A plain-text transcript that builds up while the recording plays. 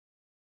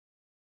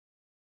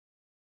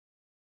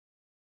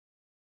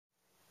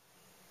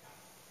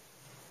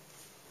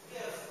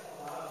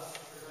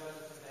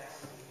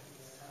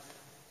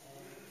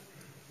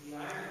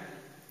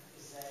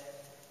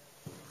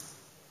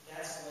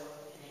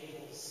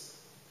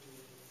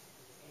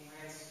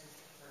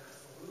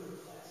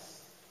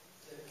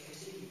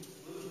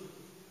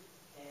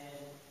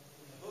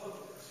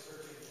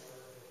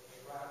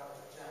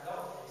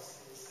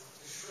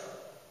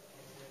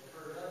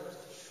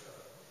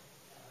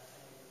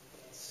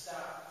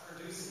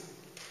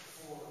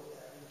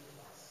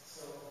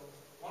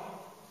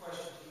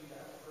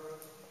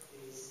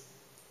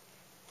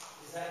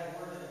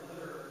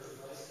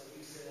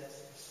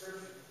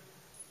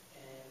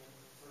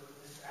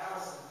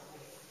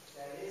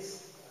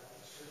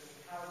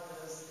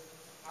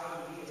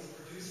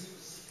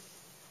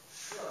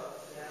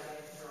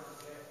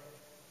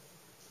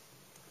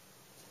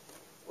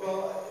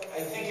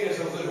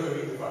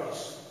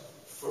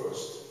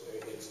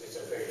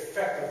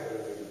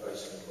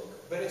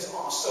but it's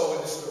also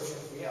a description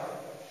of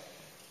reality.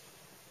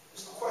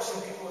 There's no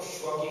question people are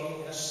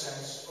shrugging in a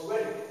sense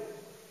already.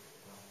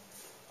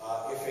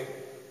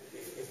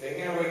 If they're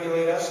going to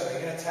regulate us and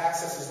they're going to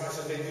tax us as much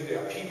as they do,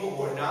 there are people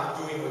who are not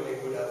doing what they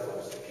would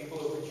otherwise. There are people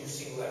who are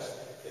producing less.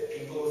 There are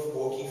people who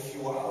are working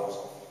fewer hours.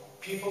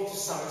 People, to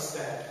some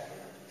extent,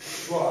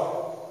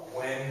 shrug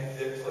when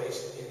they're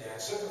placed in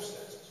that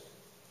circumstances.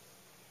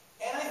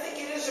 And I think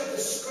it is a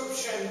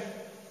description,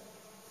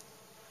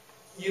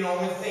 you know,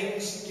 when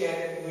things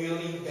get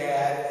really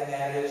bad, and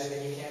that is,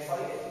 and you can't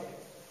fight it.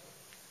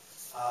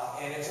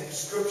 And it's a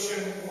description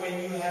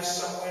when you have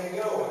somewhere to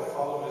go. And the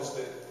problem is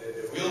that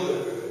the real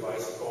literary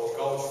device is called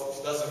Gulch,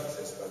 which doesn't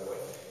exist, by the way.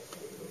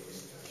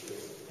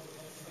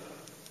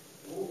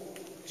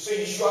 So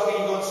you shrug and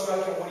you go on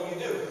strike, and what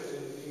do?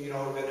 You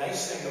know, the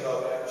nice thing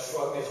about that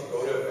shrug is you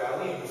go to a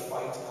valley and you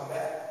fight to come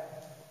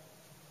back.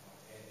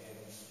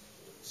 And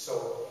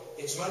so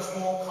it's much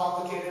more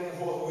complicated than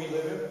what we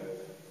live in.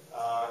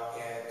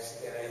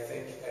 And I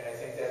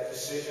think that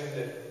decision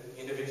that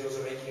individuals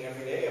are making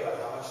every day about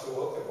how much to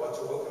work and what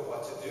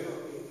to do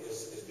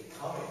is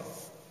becoming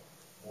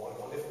more and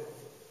more difficult.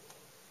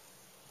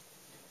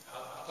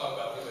 I'll talk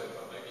about this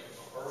maybe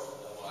from a personal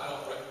level. I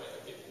don't recommend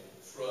that people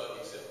shrug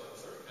except under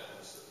certain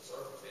kinds of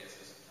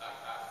circumstances. I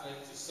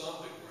think to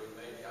some degree,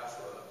 maybe I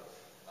shrug.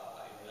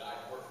 And I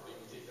worked for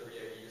BB&T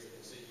 38 years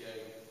and CDA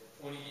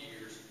 20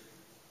 years.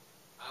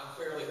 I'm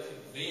fairly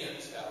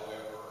convinced,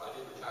 however, I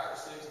did retire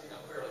at 60,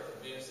 I'm fairly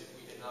convinced if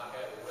we did not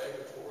have the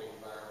regulatory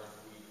environment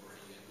we were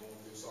in, going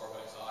through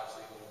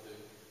Sarbanes-Oxley, going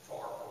through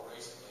TARP more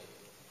recently,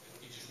 if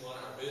we just run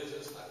our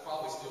business, I'd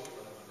probably still be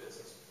running my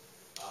business.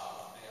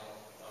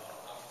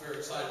 I'm very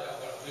excited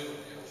about what I'm doing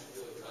now, which is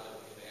really trying to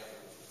be an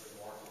advocate for free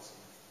markets and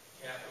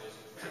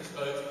capitalism,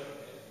 exposure,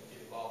 and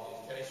get involved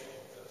in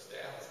educational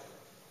establishment.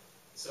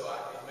 So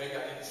maybe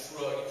I didn't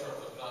shrug in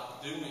terms of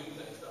not doing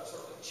things, but I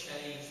certainly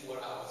changed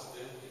what I was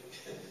doing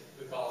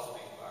because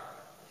of the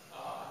environment.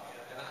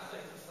 And I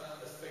think we find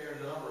a fair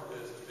number of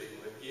business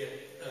people that get,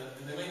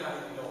 and they may not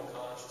even know it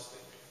consciously,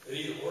 that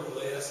either work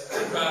less,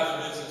 drive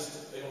their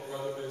business, they don't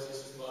grow their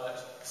business as much.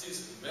 See,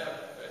 this is the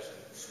medical profession,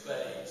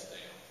 spades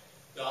down.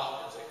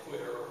 Doctors, they quit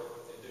early,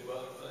 they do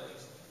other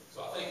things.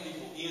 So I think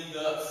people end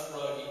up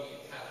shrugging in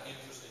kind of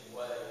interesting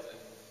ways.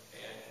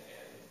 And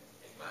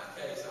in my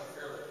case, I'm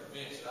fairly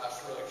convinced that I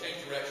shrug,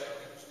 change direction, I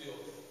think I'm still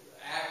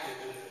active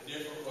in a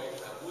different way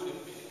than I would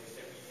have been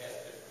if we had a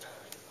different kind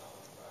of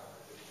economic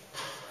environment,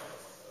 different kind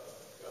of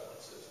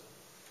government system.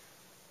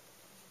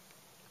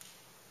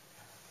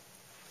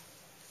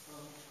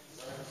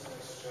 I have a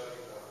nice job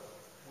about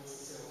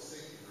Winston-Salem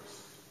State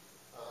University.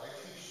 I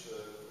teach the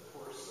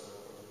course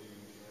from the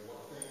BB&T, and I want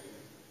to thank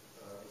you,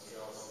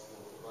 Mr. Allison,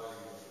 for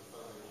providing the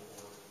funding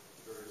for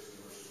the various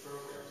university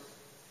programs.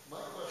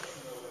 My question,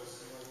 though, is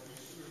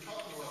we were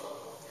talking a lot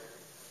about healthcare,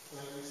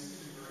 and we seem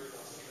to be very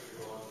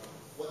concentrated on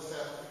what's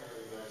happening here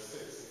in the United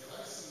States. And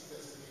I see it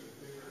as an even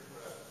bigger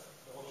threat.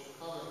 And what you're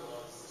commenting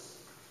on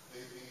is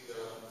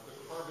the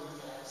carbon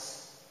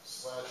tax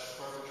 /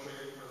 carbon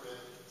trading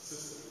permit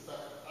system. In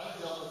fact, I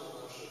dealt with a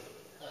bunch of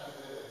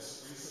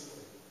academics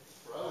recently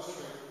where I was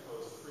trying to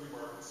propose a free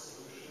market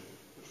solution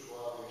which would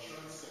allow the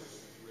insurance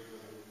industry to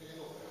regulate and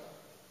handle that.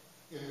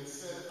 And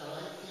instead, and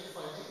I can't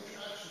find any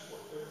traction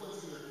for it.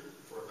 Everyone's either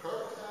for a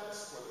carbon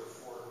tax, or they're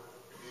for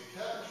the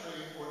cap and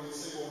trade, or they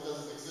say, well, it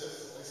doesn't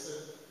exist. And I said,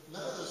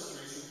 none of those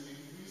three seem to be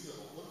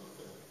reasonable. What do you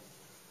think?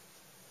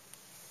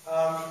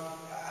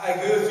 I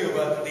agree with you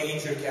about the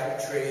danger of cap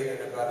and trade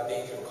and about the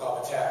danger of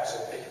carbon tax.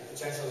 It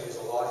potentially is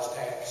the largest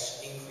tax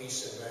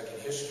increase in American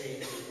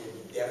history. It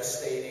would be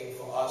devastating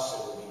for us.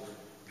 It would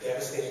be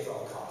devastating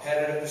from a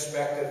competitive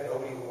perspective.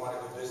 Nobody would want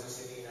to do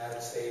business in the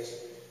United States.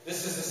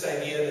 This is this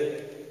idea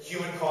that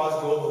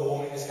human-caused global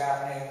warming is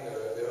happening.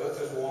 The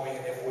Earth is warming,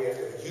 and therefore we have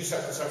to reduce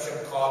our consumption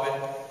of carbon.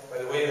 By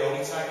the way, the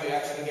only time you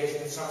actually get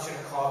your consumption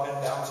of carbon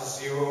down to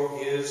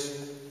zero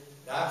is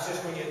not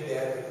just when you're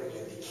dead, but when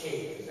you're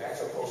decayed. The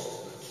actual process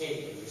of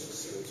decay produces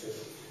CO2.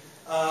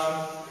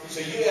 So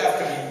you have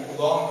to be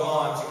long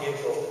gone to get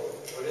your,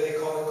 what do they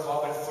call it,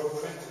 carbon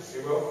footprint to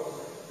zero.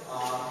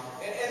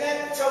 And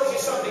that tells you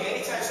something.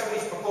 Anytime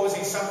somebody's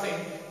proposing something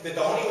that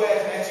the only way I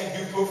can actually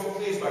do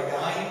perfectly is by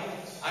dying,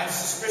 I'm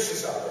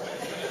suspicious of it.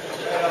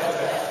 Right off the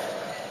bat.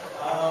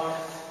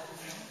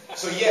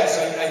 So yes,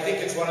 I think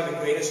it's one of the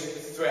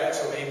greatest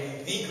threats, or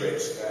maybe the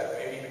greatest threat,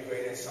 maybe even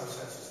greater in some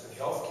senses than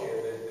healthcare,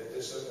 that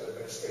this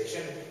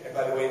administration, and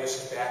by the way,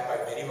 this is backed by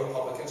many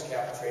Republicans,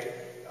 cap and trade.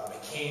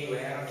 McCain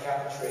ran on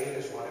cap and trade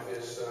as one of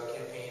his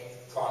campaign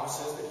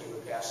promises that he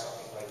would pass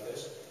something like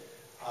this.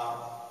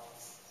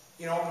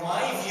 You know,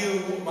 my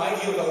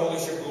view of the whole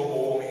issue of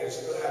global warming is,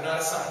 I'm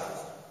not a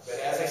scientist, but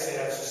as I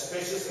said, I'm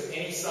suspicious of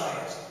any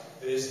science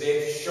that is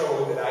there to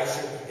show that I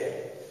should be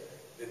dead,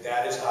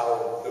 that is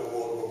how the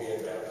world will be a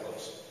better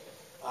place.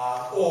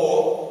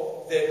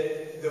 Or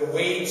that the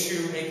way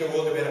to make the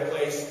world a better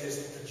place is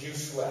to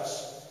produce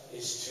less,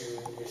 is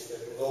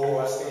to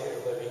lower our standard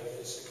of living,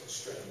 is to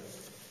constrain.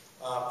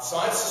 So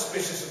I'm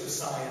suspicious of the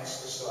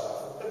science,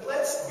 but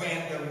let's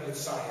grant them that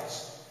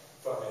science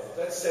for a minute.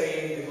 Let's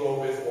say the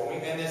globe is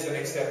warming, then there's the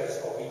next step is,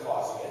 are we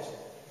causing it?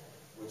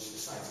 Which the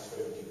science is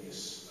very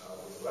dubious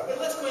with. But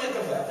let's grant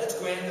them that. Let's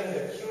grant them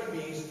that human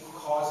beings are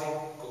causing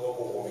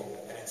global warming,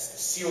 and it's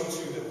the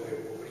CO2 that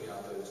we're putting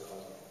out there that's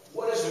causing it.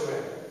 What is the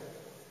remedy?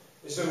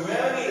 Is the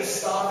remedy to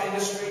stop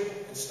industry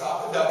and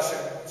stop production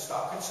and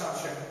stop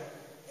consumption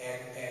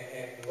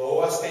and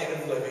lower our standard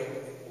of living,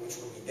 which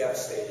would be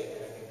devastating,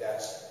 and I think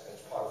that's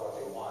part of what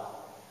they want.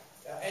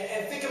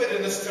 And think of it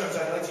in this terms.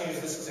 I'd like to use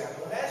this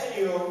example. Imagine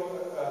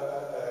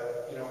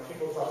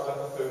people talk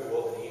about the third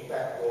world and the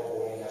impact global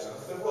warming has on the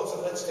third world,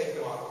 so let's take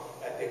them on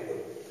at their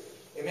word.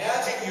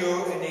 Imagine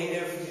you're a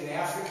native in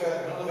Africa,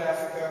 in the middle of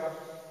Africa,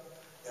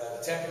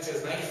 the temperature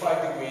is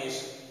 95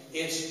 degrees,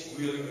 it's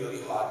really,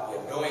 really hot, you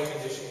have no air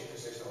conditioning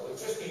because there's no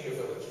electricity in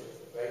your village,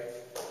 right?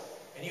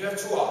 And you have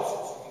two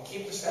options. You can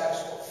keep the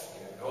status quo,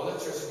 you have no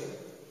electricity,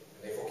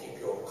 and therefore keep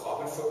your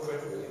carbon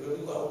footprint really,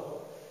 really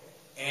low.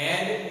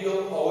 And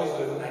you'll always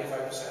live with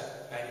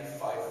 95%,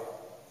 95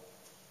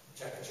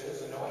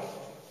 temperatures and no air.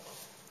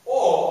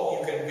 Or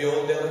you can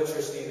build the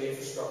electricity, the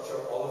infrastructure,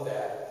 all of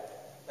that.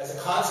 As a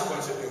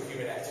consequence of your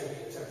human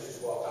activity, the temperatures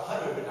go up to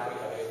 100, but now you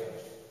have air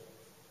conditioning.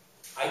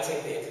 I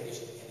take the air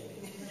conditioning any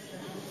day.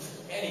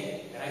 Any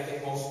day. And I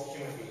think most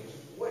human beings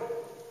would.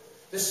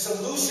 The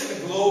solution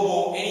to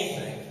global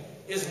anything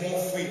is more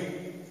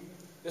freedom.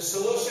 The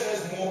solution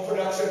is more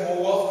production,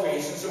 more wealth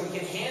creation, so we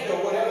can handle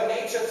whatever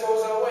nature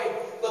throws our way.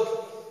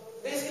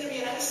 Look, there's going to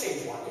be an ice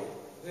age one day.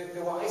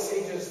 There were ice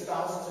ages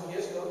thousands of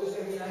years ago. There's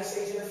going to be an ice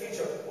age in the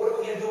future. What are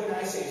we going to do when an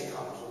ice age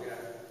comes? We're going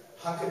to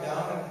hunker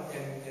down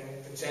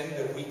and pretend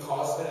that we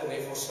caused it and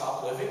therefore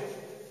stop living?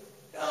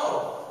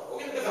 No. We're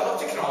going to develop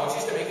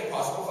technologies to make it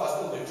possible for us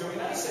to live during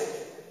an ice age.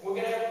 We're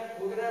going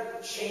to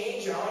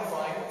change our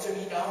environment to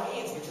meet our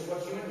needs, which is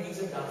what human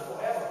beings have done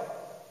forever.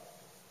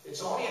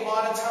 It's only in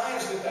modern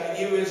times that the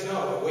idea is,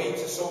 no, the way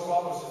to solve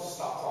problems is to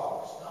stop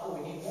progress. No,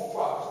 we need more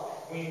progress.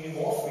 We need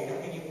more freedom.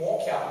 We need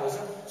more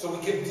capitalism so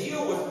we can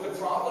deal with the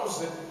problems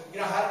that,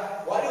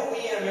 why do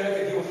we in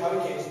America deal with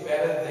hurricanes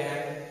better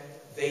than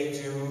they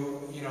do,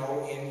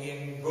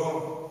 in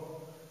Burma,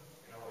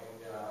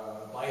 in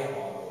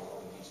Myanmar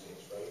these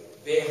days,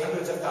 right? There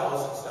hundreds of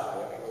thousands die.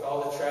 I mean, with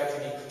all the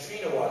tragedy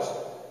Katrina was,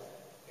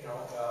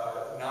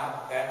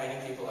 not that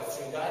many people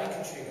actually died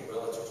in Katrina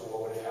relative to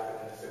what would have happened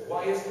in the third.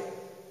 Why is it?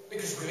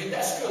 Because we're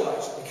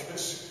industrialized,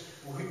 because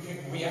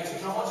we have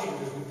technology,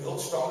 because we build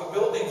stronger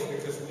buildings,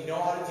 because we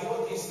know how to deal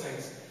with these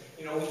things.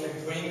 We can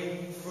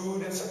bring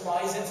food and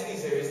supplies into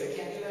these areas. They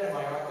can't do that in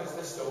Myanmar because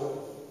they're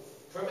still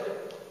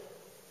primitive.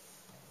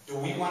 Do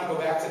we want to go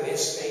back to their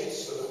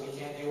states so that we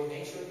can't deal with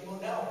nature anymore?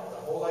 No.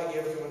 The whole idea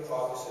of human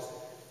progress is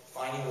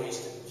finding ways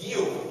to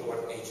deal with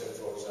what nature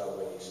throws our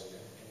ways.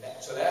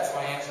 So that's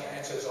my answer. My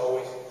answer is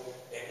always,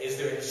 is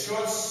there an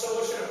insurance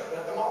solution?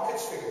 Let the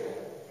markets figure it out.